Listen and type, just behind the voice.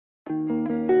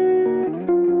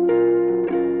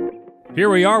Here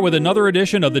we are with another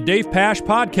edition of the Dave Pasch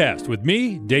Podcast with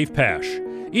me, Dave Pasch,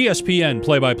 ESPN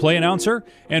play-by-play announcer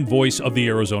and voice of the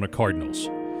Arizona Cardinals.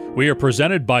 We are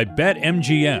presented by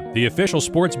BetMGM, the official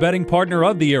sports betting partner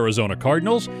of the Arizona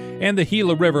Cardinals and the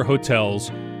Gila River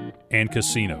Hotels and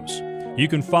Casinos. You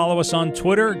can follow us on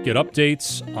Twitter, get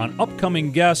updates on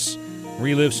upcoming guests,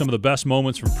 relive some of the best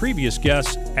moments from previous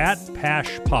guests at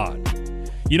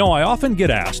PaschPod. You know, I often get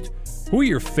asked, who are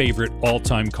your favorite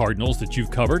all-time Cardinals that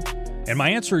you've covered? And my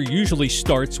answer usually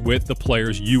starts with the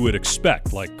players you would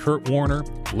expect, like Kurt Warner,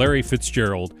 Larry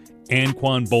Fitzgerald,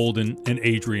 Anquan Boldin, and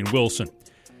Adrian Wilson.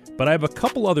 But I have a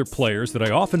couple other players that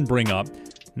I often bring up,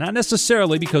 not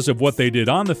necessarily because of what they did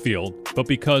on the field, but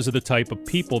because of the type of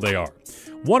people they are.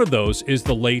 One of those is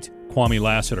the late Kwame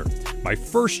Lassiter. My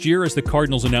first year as the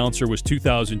Cardinals announcer was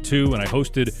 2002, and I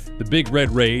hosted the Big Red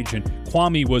Rage, and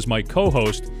Kwame was my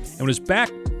co-host, and was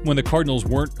back when the Cardinals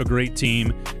weren't a great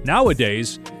team.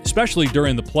 Nowadays, especially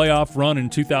during the playoff run in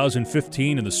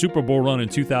 2015 and the Super Bowl run in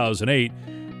 2008,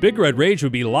 Big Red Rage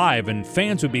would be live, and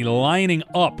fans would be lining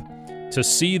up to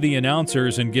see the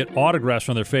announcers and get autographs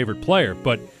from their favorite player.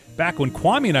 But back when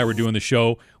Kwame and I were doing the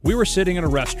show, we were sitting in a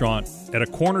restaurant at a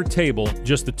corner table,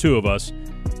 just the two of us.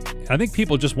 I think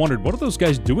people just wondered, what are those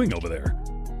guys doing over there?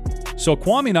 So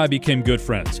Kwame and I became good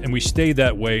friends, and we stayed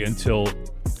that way until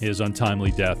his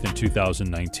untimely death in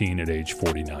 2019 at age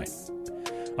 49.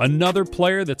 Another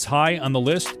player that's high on the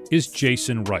list is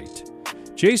Jason Wright.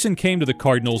 Jason came to the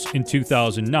Cardinals in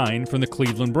 2009 from the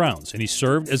Cleveland Browns, and he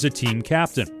served as a team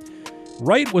captain.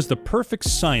 Wright was the perfect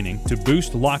signing to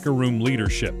boost locker room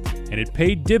leadership, and it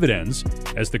paid dividends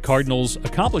as the Cardinals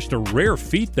accomplished a rare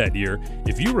feat that year.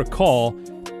 If you recall,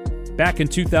 back in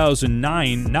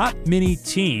 2009, not many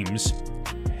teams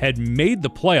had made the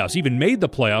playoffs, even made the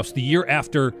playoffs the year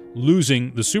after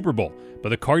losing the Super Bowl. But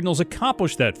the Cardinals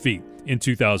accomplished that feat in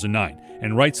 2009,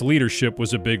 and Wright's leadership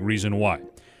was a big reason why.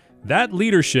 That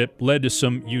leadership led to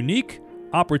some unique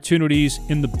opportunities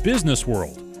in the business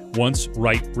world once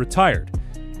Wright retired.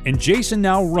 And Jason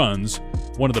now runs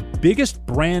one of the biggest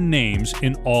brand names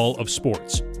in all of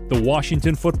sports, the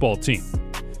Washington football team.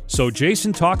 So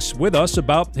Jason talks with us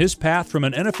about his path from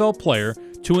an NFL player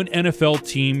to an NFL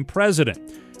team president,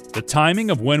 the timing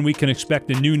of when we can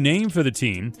expect a new name for the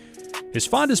team, his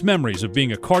fondest memories of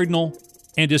being a Cardinal,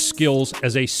 and his skills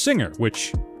as a singer,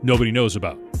 which nobody knows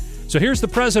about. So here's the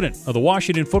president of the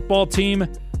Washington football team,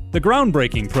 the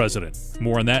groundbreaking president.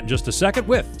 More on that in just a second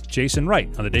with Jason Wright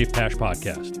on the Dave Pasch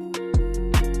Podcast.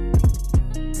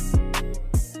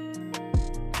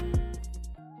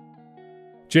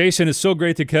 Jason, it's so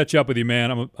great to catch up with you,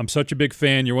 man. I'm such a big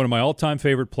fan. You're one of my all-time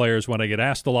favorite players. When I get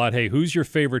asked a lot, hey, who's your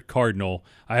favorite Cardinal?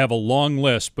 I have a long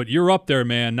list, but you're up there,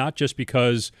 man, not just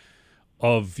because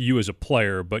of you as a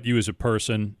player, but you as a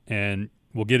person, and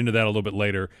we'll get into that a little bit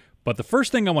later. But the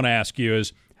first thing I want to ask you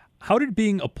is, how did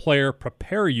being a player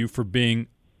prepare you for being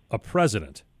a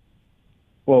president?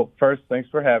 Well, first, thanks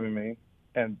for having me,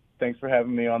 and thanks for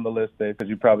having me on the list, Dave, because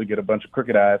you probably get a bunch of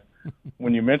crooked eyes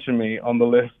when you mention me on the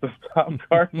list of top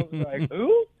Cardinals. Like,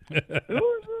 who? Who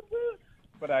is this?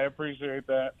 But I appreciate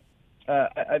that.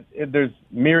 There's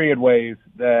myriad ways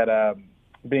that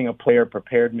being a player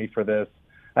prepared me for this.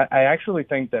 I actually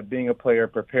think that being a player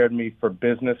prepared me for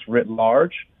business writ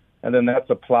large, and then that's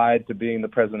applied to being the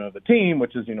president of the team,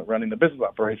 which is, running the business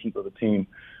operations of the team.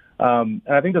 And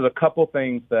I think there's a couple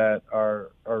things that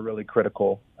are really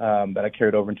critical that I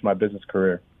carried over into my business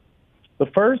career. The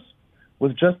first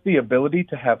was just the ability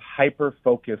to have hyper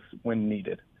focus when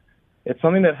needed. It's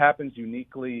something that happens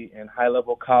uniquely in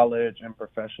high-level college and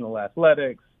professional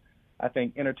athletics. I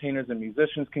think entertainers and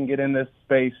musicians can get in this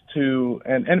space too,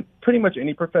 and pretty much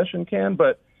any profession can,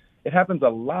 but it happens a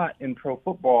lot in pro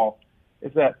football,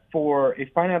 is that for a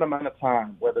finite amount of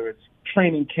time, whether it's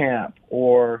training camp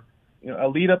or a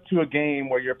lead up to a game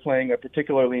where you're playing a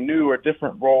particularly new or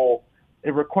different role,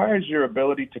 it requires your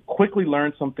ability to quickly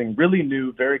learn something really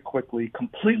new very quickly,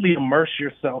 completely immerse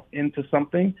yourself into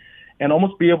something, and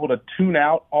almost be able to tune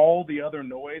out all the other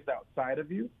noise outside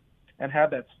of you and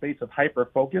have that space of hyper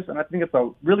focus. And I think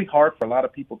it's really hard for a lot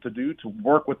of people to do, to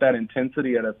work with that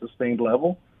intensity at a sustained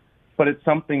level, but it's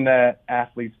something that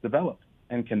athletes develop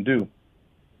and can do.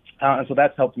 And so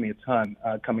that's helped me a ton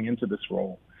coming into this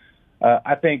role.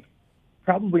 I think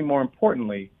probably more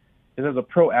importantly is, as a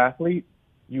pro athlete,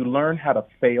 you learn how to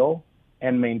fail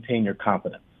and maintain your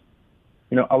confidence.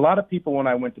 A lot of people, when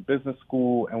I went to business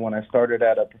school and when I started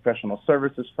at a professional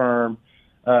services firm,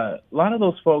 a lot of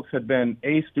those folks had been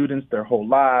A students their whole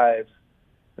lives.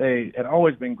 They had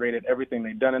always been great at everything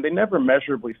they'd done, and they never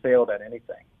measurably failed at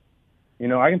anything.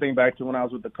 I can think back to when I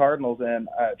was with the Cardinals and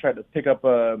I tried to pick up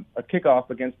a kickoff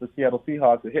against the Seattle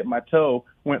Seahawks. It hit my toe,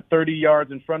 went 30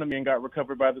 yards in front of me, and got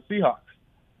recovered by the Seahawks.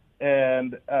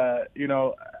 And,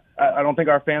 I don't think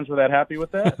our fans were that happy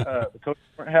with that. The coaches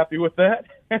weren't happy with that.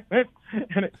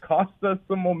 And it cost us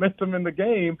some momentum in the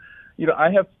game.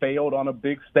 I have failed on a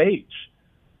big stage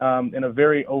in a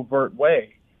very overt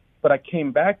way. But I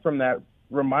came back from that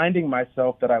reminding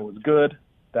myself that I was good,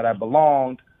 that I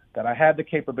belonged, that I had the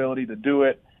capability to do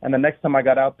it. And the next time I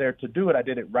got out there to do it, I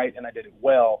did it right and I did it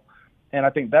well. And I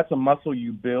think that's a muscle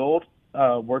you build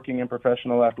working in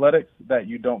professional athletics that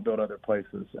you don't build other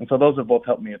places. And so those have both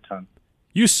helped me a ton.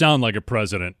 You sound like a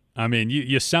president. I mean,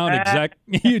 you sound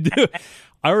you do.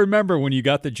 I remember when you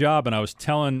got the job, and I was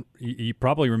telling, you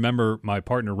probably remember my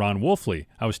partner, Ron Wolfley.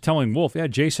 I was telling Wolf,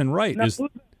 Jason Wright now,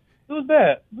 who's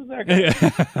that? Who's that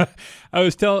guy? I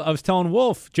was telling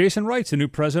Wolf, Jason Wright's the new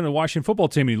president of the Washington football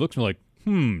team. And he looked at me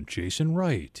like, Jason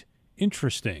Wright.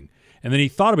 Interesting. And then he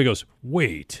thought of it, he goes,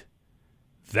 wait,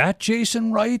 that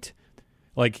Jason Wright?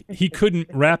 Like, he couldn't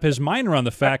wrap his mind around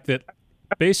the fact that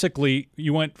basically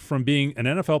you went from being an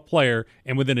NFL player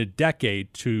and within a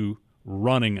decade to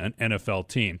running an NFL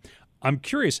team. I'm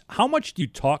curious, how much do you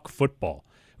talk football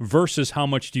versus how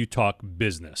much do you talk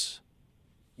business?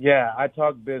 Yeah, I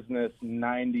talk business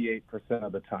 98%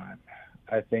 of the time.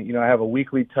 I think, I have a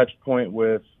weekly touch point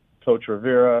with Coach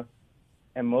Rivera,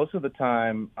 and most of the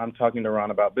time I'm talking to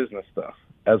Ron about business stuff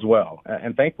as well.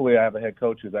 And thankfully I have a head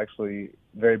coach who's actually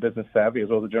very business savvy, as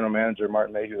well as a general manager,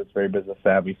 Martin Mayhew, that's very business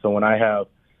savvy. So when I have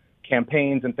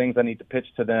campaigns and things I need to pitch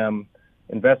to them,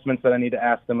 investments that I need to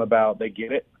ask them about, they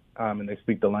get it, and they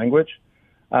speak the language.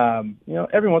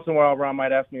 Every once in a while Ron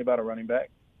might ask me about a running back,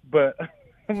 but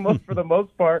for the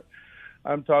most part,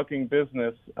 I'm talking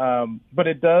business. But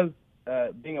it does,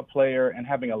 being a player and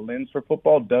having a lens for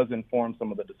football does inform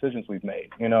some of the decisions we've made.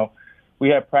 We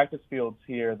have practice fields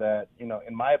here that,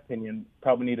 in my opinion,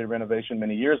 probably needed renovation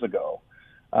many years ago.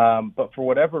 But for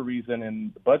whatever reason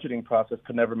in the budgeting process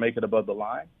could never make it above the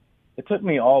line. It took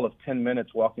me all of 10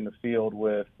 minutes walking the field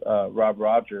with Rob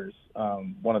Rogers,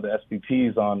 one of the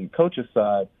SVPs on coach's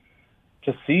side,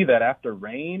 to see that after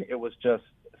rain, it was just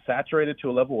saturated to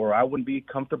a level where I wouldn't be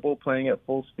comfortable playing at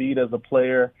full speed as a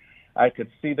player. I could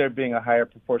see there being a higher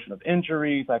proportion of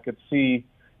injuries. I could see,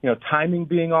 timing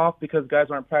being off because guys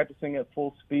aren't practicing at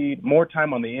full speed, more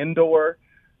time on the indoor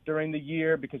during the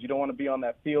year because you don't want to be on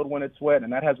that field when it's wet,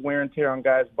 and that has wear and tear on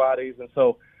guys' bodies. And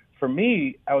so for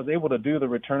me, I was able to do the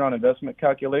return on investment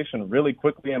calculation really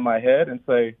quickly in my head and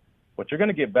say, what you're going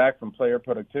to get back from player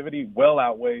productivity well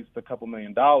outweighs the couple $1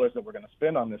 million that we're going to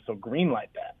spend on this, so green light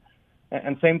that.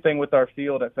 And same thing with our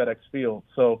field at FedEx Field.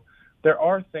 So there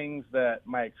are things that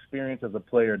my experience as a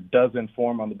player does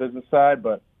inform on the business side,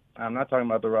 but I'm not talking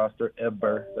about the roster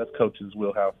ever. That's coach's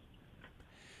wheelhouse.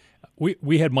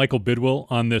 We had Michael Bidwill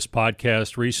on this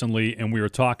podcast recently, and we were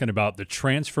talking about the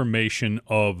transformation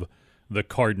of the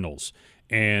Cardinals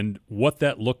and what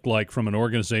that looked like from an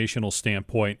organizational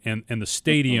standpoint. And the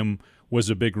stadium was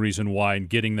a big reason why, in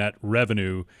getting that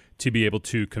revenue to be able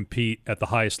to compete at the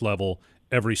highest level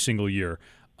every single year.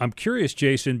 I'm curious,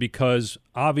 Jason, because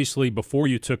obviously before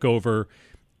you took over,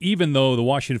 even though the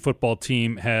Washington football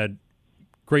team had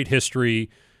great history,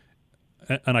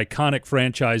 an iconic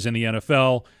franchise in the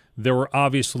NFL, there were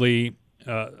obviously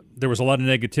there was a lot of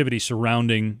negativity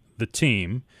surrounding the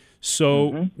team.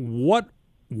 So what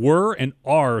were and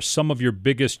are some of your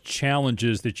biggest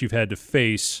challenges that you've had to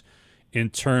face in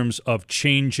terms of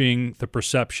changing the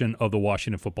perception of the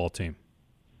Washington football team?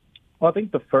 Well, I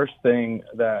think the first thing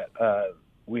that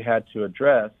we had to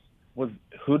address was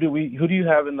who do you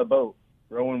have in the boat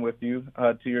rowing with you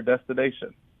to your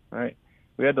destination, right?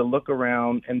 We had to look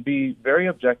around and be very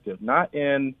objective, not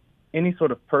in any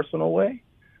sort of personal way,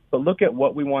 but look at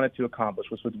what we wanted to accomplish,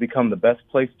 which was to become the best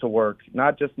place to work,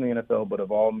 not just in the NFL, but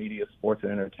of all media, sports,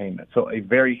 and entertainment. So a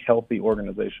very healthy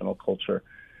organizational culture.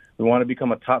 We want to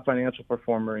become a top financial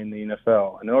performer in the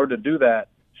NFL. In order to do that,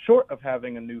 short of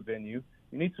having a new venue,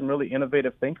 you need some really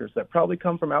innovative thinkers that probably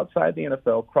come from outside the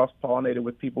NFL, cross-pollinated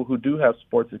with people who do have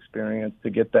sports experience to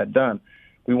get that done.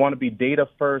 We want to be data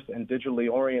first and digitally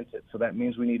oriented. So that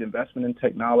means we need investment in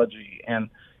technology and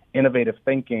innovative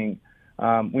thinking.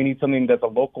 We need something that's a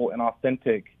local and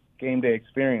authentic game day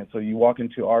experience. So you walk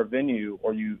into our venue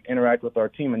or you interact with our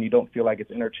team and you don't feel like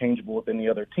it's interchangeable with any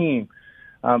other team.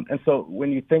 And so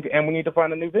when you think, and we need to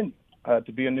find a new venue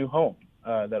to be a new home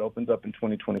that opens up in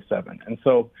 2027. And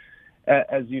so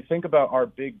as you think about our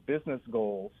big business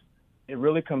goals, it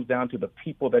really comes down to the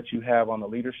people that you have on the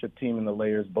leadership team and the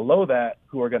layers below that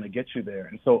who are going to get you there.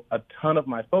 And so a ton of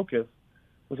my focus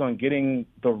was on getting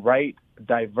the right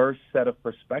diverse set of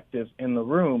perspectives in the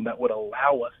room that would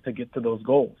allow us to get to those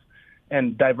goals.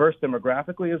 And diverse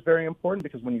demographically is very important,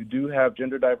 because when you do have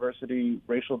gender diversity,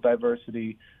 racial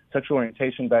diversity, sexual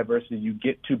orientation diversity, you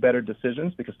get to better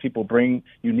decisions because people bring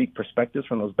unique perspectives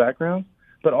from those backgrounds.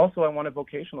 But also I wanted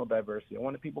vocational diversity. I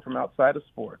wanted people from outside of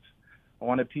sports. I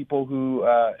wanted people who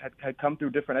had come through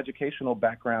different educational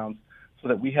backgrounds so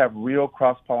that we have real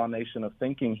cross-pollination of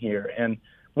thinking here. And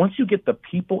once you get the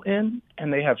people in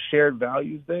and they have shared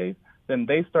values, Dave, then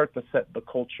they start to set the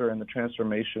culture and the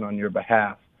transformation on your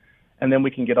behalf. And then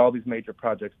we can get all these major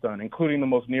projects done, including the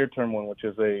most near-term one, which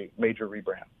is a major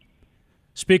rebrand.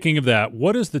 Speaking of that,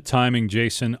 what is the timing,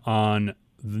 Jason, on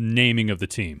the naming of the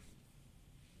team?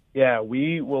 Yeah,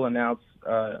 we will announce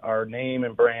our name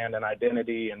and brand and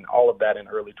identity and all of that in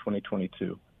early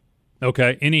 2022.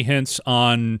 Okay. Any hints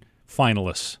on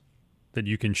finalists that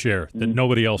you can share that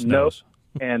nobody else knows?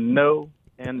 No.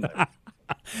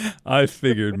 I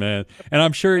figured, man. And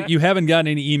I'm sure you haven't gotten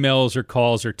any emails or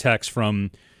calls or texts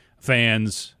from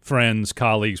fans, friends,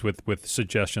 colleagues with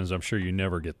suggestions. I'm sure you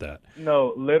never get that.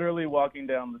 No, literally walking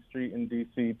down the street in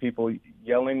D.C., people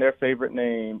yelling their favorite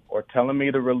name or telling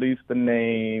me to release the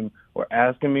name or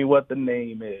asking me what the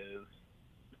name is.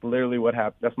 It's literally what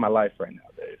happened. That's my life right now,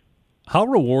 Dave. How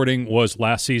rewarding was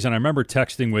last season? I remember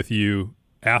texting with you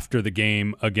after the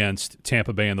game against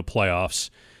Tampa Bay in the playoffs.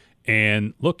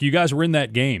 And look, you guys were in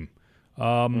that game.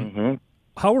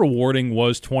 How rewarding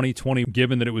was 2020,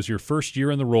 given that it was your first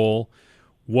year in the role,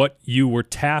 what you were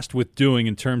tasked with doing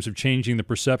in terms of changing the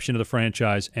perception of the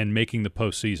franchise and making the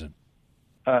postseason?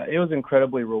 It was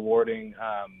incredibly rewarding,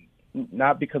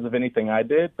 not because of anything I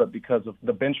did, but because of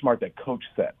the benchmark that Coach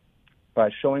set by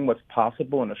showing what's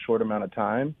possible in a short amount of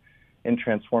time in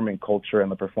transforming culture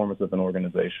and the performance of an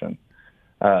organization.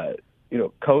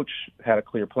 Coach had a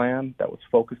clear plan that was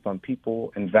focused on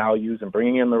people and values and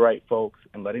bringing in the right folks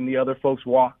and letting the other folks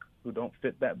walk who don't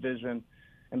fit that vision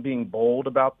and being bold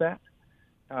about that.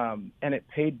 And it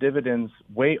paid dividends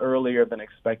way earlier than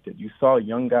expected. You saw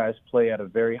young guys play at a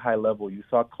very high level. You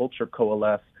saw culture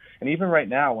coalesce. And even right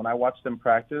now, when I watch them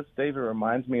practice, Dave, it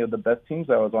reminds me of the best teams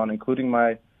I was on, including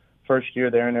my first year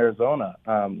there in Arizona,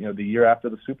 the year after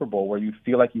the Super Bowl, where you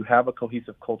feel like you have a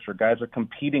cohesive culture. Guys are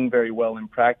competing very well in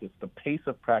practice. The pace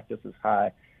of practice is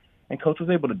high. And Coach was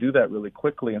able to do that really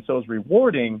quickly. And so it was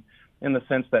rewarding in the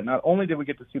sense that not only did we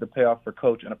get to see the payoff for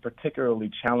Coach in a particularly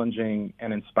challenging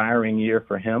and inspiring year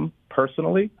for him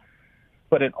personally,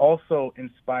 but it also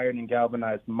inspired and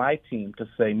galvanized my team to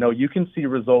say, no, you can see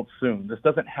results soon. This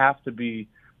doesn't have to be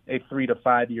a 3 to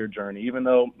 5 year journey, even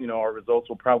though, our results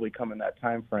will probably come in that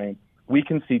time frame. We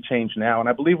can see change now. And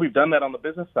I believe we've done that on the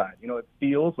business side. It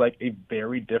feels like a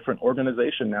very different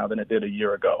organization now than it did a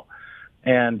year ago.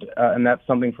 And that's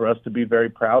something for us to be very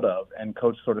proud of. And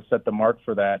Coach sort of set the mark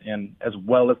for that. And as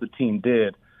well as the team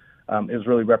did, is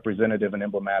really representative and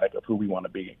emblematic of who we want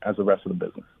to be as the rest of the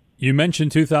business. You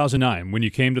mentioned 2009 when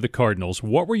you came to the Cardinals.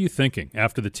 What were you thinking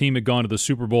after the team had gone to the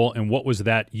Super Bowl, and what was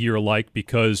that year like?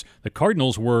 Because the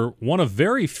Cardinals were one of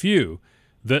very few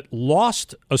that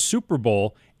lost a Super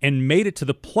Bowl and made it to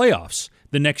the playoffs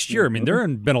the next year. I mean, there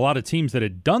had been a lot of teams that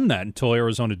had done that until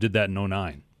Arizona did that in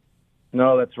 2009.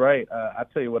 No, that's right. I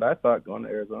tell you what I thought going to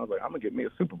Arizona. I was like, I'm going to get me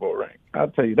a Super Bowl ring. I'll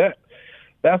tell you that.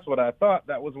 That's what I thought.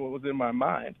 That was what was in my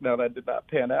mind. Now, that did not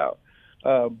pan out.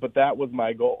 But that was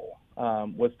my goal,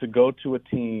 was to go to a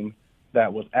team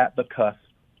that was at the cusp.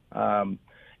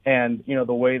 And,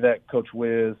 the way that Coach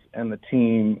Wiz and the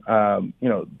team,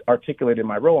 articulated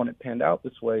my role, and it panned out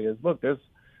this way, is, look, there's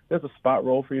a spot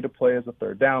role for you to play as a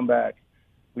third down back.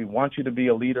 We want you to be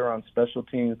a leader on special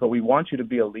teams, but we want you to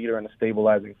be a leader and a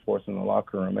stabilizing force in the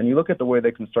locker room. And you look at the way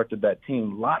they constructed that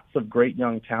team, lots of great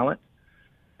young talent,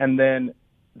 and then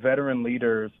veteran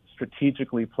leaders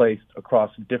strategically placed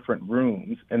across different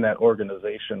rooms in that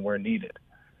organization where needed.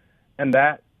 And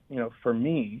that, for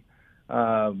me,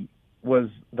 was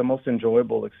the most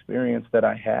enjoyable experience that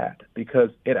I had, because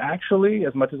it actually,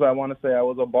 as much as I want to say I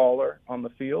was a baller on the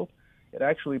field, it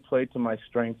actually played to my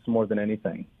strengths more than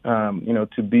anything.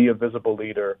 To be a visible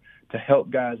leader, to help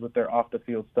guys with their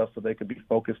off-the-field stuff so they could be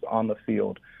focused on the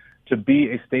field, to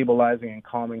be a stabilizing and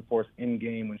calming force in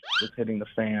game when shit was hitting the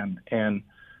fan. And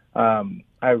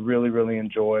I really, really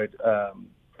enjoyed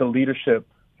the leadership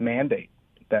mandate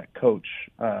that Coach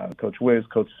Wiz,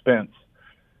 Coach Spence,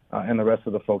 and the rest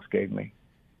of the folks gave me.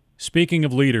 Speaking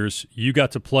of leaders, you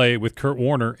got to play with Kurt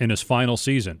Warner in his final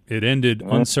season. It ended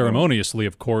unceremoniously,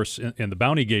 of course, in the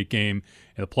Bounty Gate game,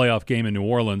 in the playoff game in New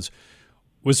Orleans.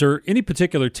 Was there any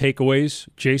particular takeaways,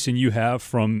 Jason, you have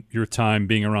from your time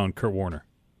being around Kurt Warner?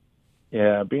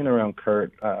 Yeah, being around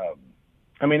Kurt,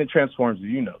 it transforms you.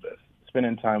 You know this.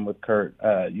 spending time with Kurt,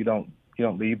 you don't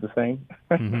leave the same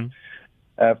Mm-hmm.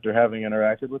 after having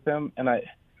interacted with him. And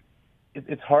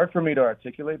it's hard for me to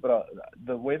articulate, but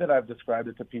the way that I've described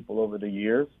it to people over the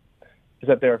years is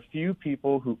that there are few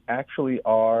people who actually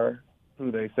are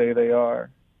who they say they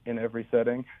are in every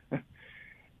setting.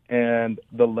 And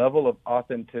the level of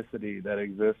authenticity that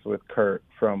exists with Kurt,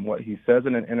 from what he says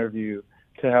in an interview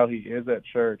to how he is at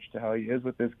church, to how he is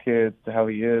with his kids, to how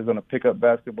he is on a pickup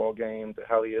basketball game, to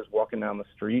how he is walking down the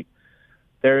street,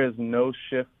 there is no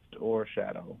shift or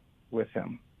shadow with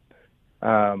him.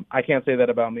 I can't say that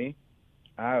about me.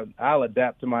 I'll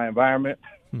adapt to my environment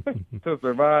to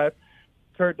survive.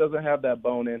 Kurt doesn't have that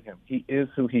bone in him. He is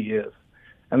who he is.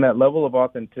 And that level of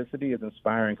authenticity is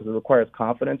inspiring because it requires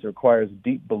confidence. It requires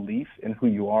deep belief in who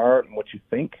you are and what you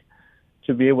think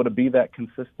to be able to be that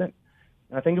consistent.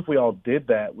 And I think if we all did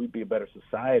that, we'd be a better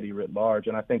society writ large.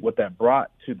 And I think what that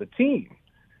brought to the team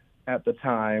at the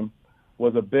time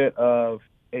was a bit of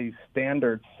a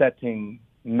standard-setting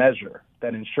measure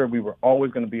that ensured we were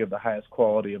always going to be of the highest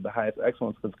quality, of the highest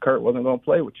excellence, because Kurt wasn't going to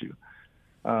play with you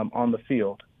on the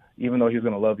field, even though he was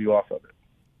going to love you off of it.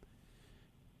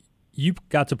 You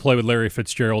got to play with Larry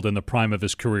Fitzgerald in the prime of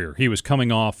his career. He was coming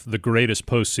off the greatest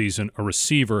postseason a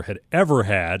receiver had ever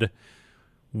had.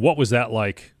 What was that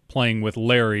like, playing with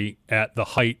Larry at the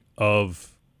height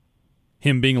of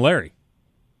him being Larry?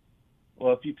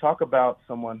 Well, if you talk about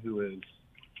someone who is,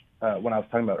 when I was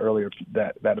talking about earlier,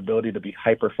 that ability to be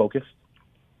hyper-focused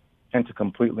and to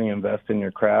completely invest in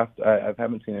your craft, I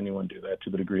haven't seen anyone do that to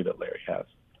the degree that Larry has.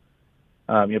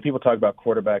 People talk about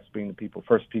quarterbacks being the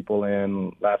first people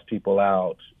in, last people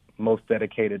out, most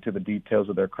dedicated to the details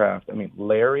of their craft. I mean,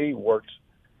 Larry worked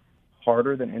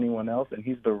harder than anyone else, and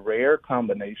he's the rare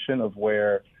combination of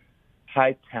where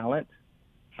high talent,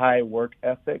 high work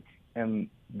ethic, and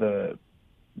the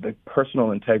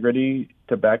personal integrity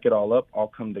to back it all up all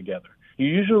come together. You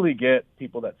usually get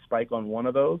people that spike on one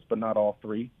of those, but not all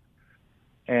three.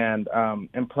 And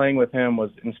playing with him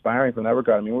was inspiring from that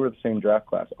regard. I mean, we were the same draft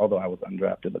class, although I was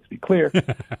undrafted, let's be clear. We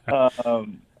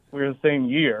were the same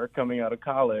year coming out of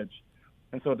college.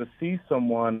 And so to see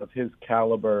someone of his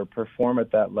caliber perform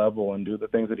at that level and do the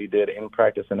things that he did in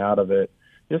practice and out of it,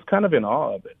 just kind of in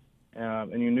awe of it.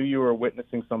 And you knew you were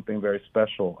witnessing something very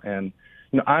special. And,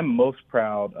 I'm most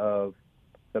proud of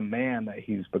the man that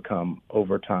he's become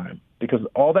over time. Because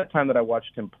all that time that I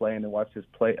watched him play and then watched his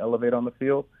play elevate on the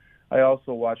field, I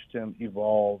also watched him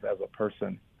evolve as a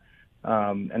person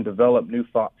and develop new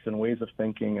thoughts and ways of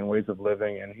thinking and ways of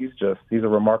living. And he's a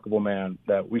remarkable man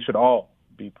that we should all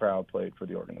be proud played for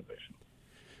the organization.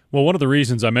 Well, one of the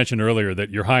reasons I mentioned earlier that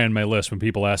you're high on my list when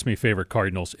people ask me favorite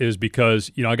Cardinals is because,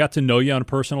 I got to know you on a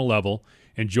personal level,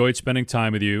 enjoyed spending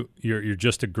time with you. You're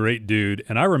just a great dude.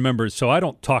 And I remember, so I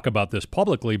don't talk about this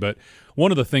publicly, but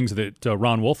one of the things that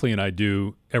Ron Wolfley and I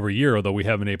do every year, although we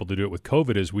haven't been able to do it with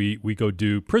COVID, is we go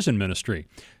do prison ministry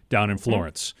down in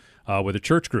Florence with a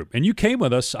church group. And you came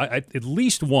with us at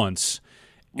least once,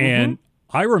 and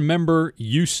I remember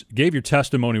you gave your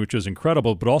testimony, which was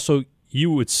incredible, but also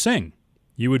you would sing.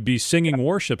 You would be singing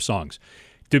worship songs.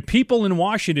 Do people in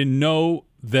Washington know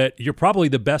that you're probably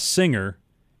the best singer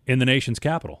in the nation's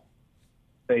capital?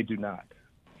 They do not.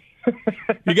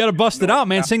 You got to bust it out,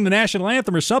 man. Sing the national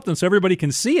anthem or something so everybody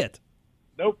can see it.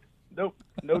 Nope.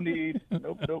 No need.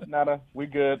 Nope, nada. We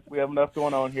good. We have enough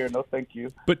going on here. No, thank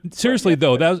you. But seriously,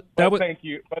 though, that was thank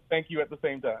you. But thank you at the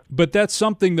same time. But that's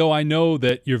something, though, I know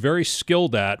that you're very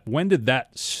skilled at. When did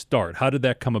that start? How did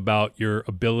that come about, your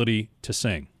ability to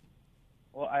sing?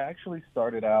 Well, I actually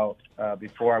started out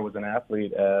before I was an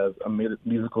athlete as a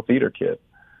musical theater kid.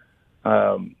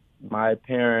 My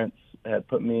parents had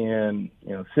put me in,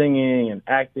 singing and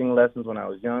acting lessons when I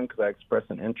was young because I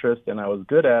expressed an interest and I was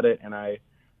good at it. And I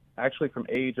actually, from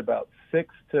age about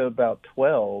 6 to about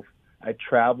 12, I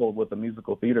traveled with a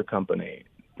musical theater company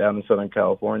down in Southern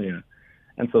California.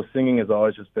 And so singing has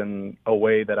always just been a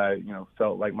way that I,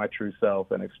 felt like my true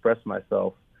self and expressed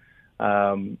myself.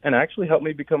 And actually helped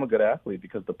me become a good athlete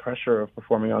because the pressure of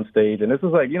performing on stage, and this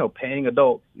is like, paying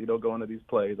adults, going to these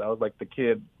plays. I was like the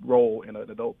kid role in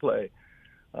an adult play.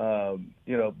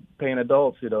 Paying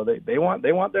adults, they want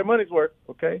their money's worth.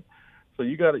 Okay. So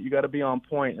you got to be on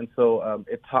point. And so,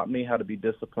 it taught me how to be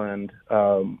disciplined,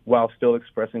 while still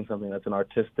expressing something that's an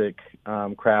artistic,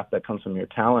 craft that comes from your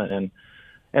talent.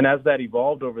 And as that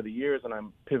evolved over the years and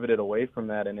I'm pivoted away from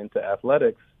that and into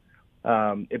athletics,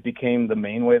 it became the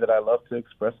main way that I love to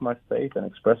express my faith and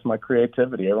express my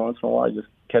creativity. Every once in a while, you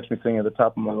just catch me singing at the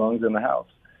top of my lungs in the house.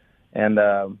 And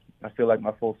I feel like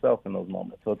my full self in those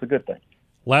moments. So it's a good thing.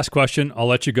 Last question. I'll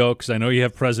let you go because I know you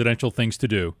have presidential things to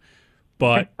do.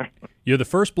 but you're the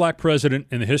first black president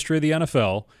in the history of the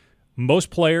NFL. Most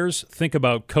players think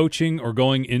about coaching or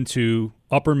going into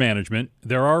upper management.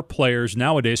 There are players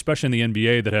nowadays, especially in the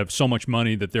NBA, that have so much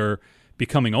money that they're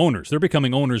becoming owners. They're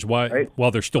becoming owners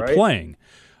while they're still playing,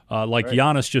 like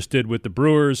Giannis just did with the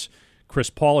Brewers. Chris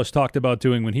Paul has talked about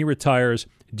doing when he retires.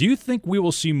 Do you think we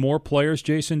will see more players,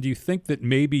 Jason? Do you think that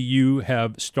maybe you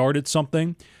have started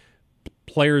something,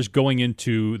 players going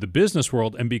into the business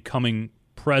world and becoming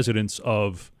presidents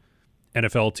of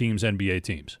NFL teams, NBA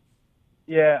teams?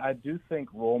 Yeah, I do think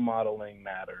role modeling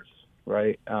matters,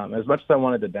 right? As much as I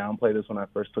wanted to downplay this when I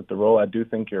first took the role, I do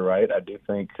think you're right. I do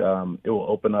think it will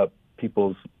open up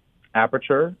people's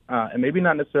aperture, and maybe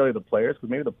not necessarily the players, because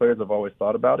maybe the players have always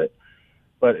thought about it,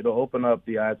 but it'll open up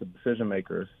the eyes of decision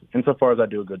makers, insofar as I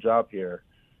do a good job here,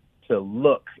 to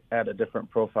look at a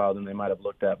different profile than they might have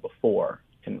looked at before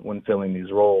when filling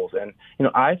these roles. And,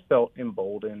 I felt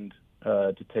emboldened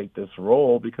to take this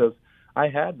role because I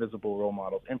had visible role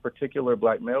models, in particular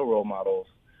black male role models,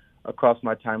 across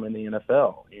my time in the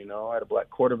NFL. I had a black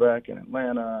quarterback in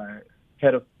Atlanta.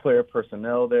 Head of player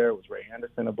personnel there was Ray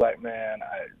Anderson, a black man.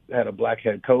 I had a black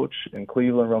head coach in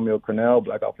Cleveland, Romeo Crennel,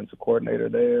 black offensive coordinator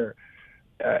there.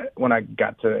 When I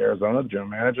got to Arizona, the general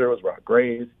manager was Rod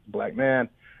Graves, black man.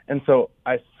 And so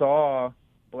I saw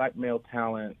black male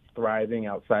talent thriving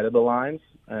outside of the lines,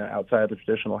 outside of the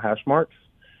traditional hash marks.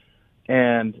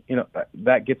 And,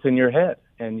 that gets in your head,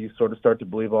 and you sort of start to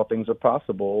believe all things are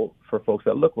possible for folks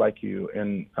that look like you.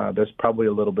 And there's probably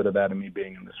a little bit of that in me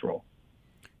being in this role.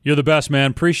 You're the best,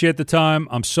 man. Appreciate the time.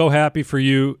 I'm so happy for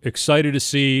you. Excited to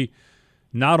see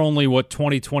not only what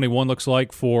 2021 looks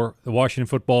like for the Washington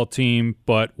football team,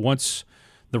 but once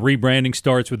the rebranding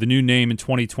starts with the new name in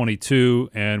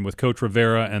 2022 and with Coach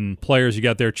Rivera and players you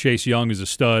got there, Chase Young is a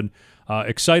stud.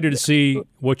 Excited to see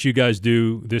what you guys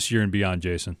do this year and beyond,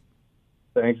 Jason.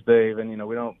 Thanks, Dave. And,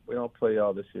 we don't play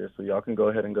y'all this year, so y'all can go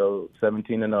ahead and go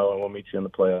 17-0, and we'll meet you in the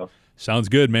playoffs. Sounds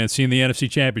good, man. See you in the NFC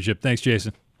Championship. Thanks,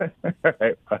 Jason. All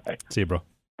right, bye. See you, bro.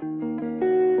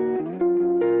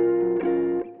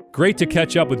 Great to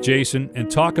catch up with Jason and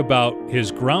talk about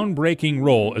his groundbreaking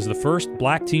role as the first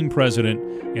black team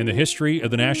president in the history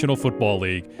of the National Football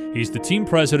League. He's the team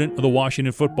president of the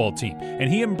Washington football team,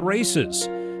 and he embraces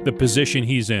the position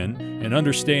he's in and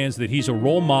understands that he's a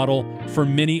role model for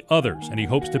many others, and he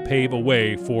hopes to pave a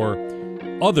way for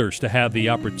others to have the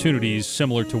opportunities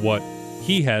similar to what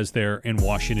he has there in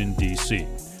Washington, D.C.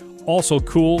 Also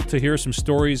cool to hear some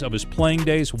stories of his playing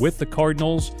days with the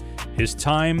Cardinals, his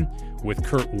time with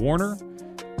Kurt Warner,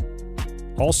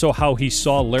 also how he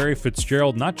saw Larry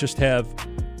Fitzgerald not just have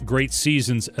great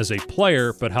seasons as a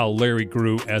player, but how Larry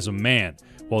grew as a man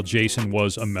while Jason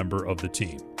was a member of the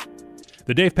team.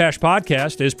 The Dave Pasch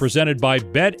Podcast is presented by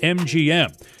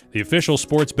BetMGM, the official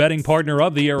sports betting partner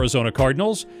of the Arizona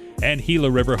Cardinals, and Gila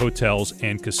River Hotels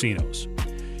and Casinos.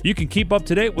 You can keep up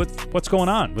to date with what's going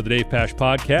on with the Dave Pasch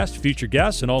Podcast, future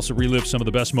guests, and also relive some of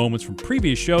the best moments from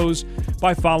previous shows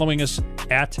by following us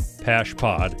at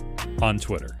PaschPod on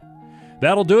Twitter.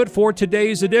 That'll do it for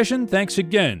today's edition. Thanks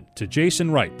again to Jason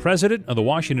Wright, president of the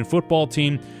Washington football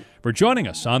team, for joining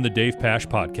us on the Dave Pasch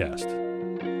Podcast.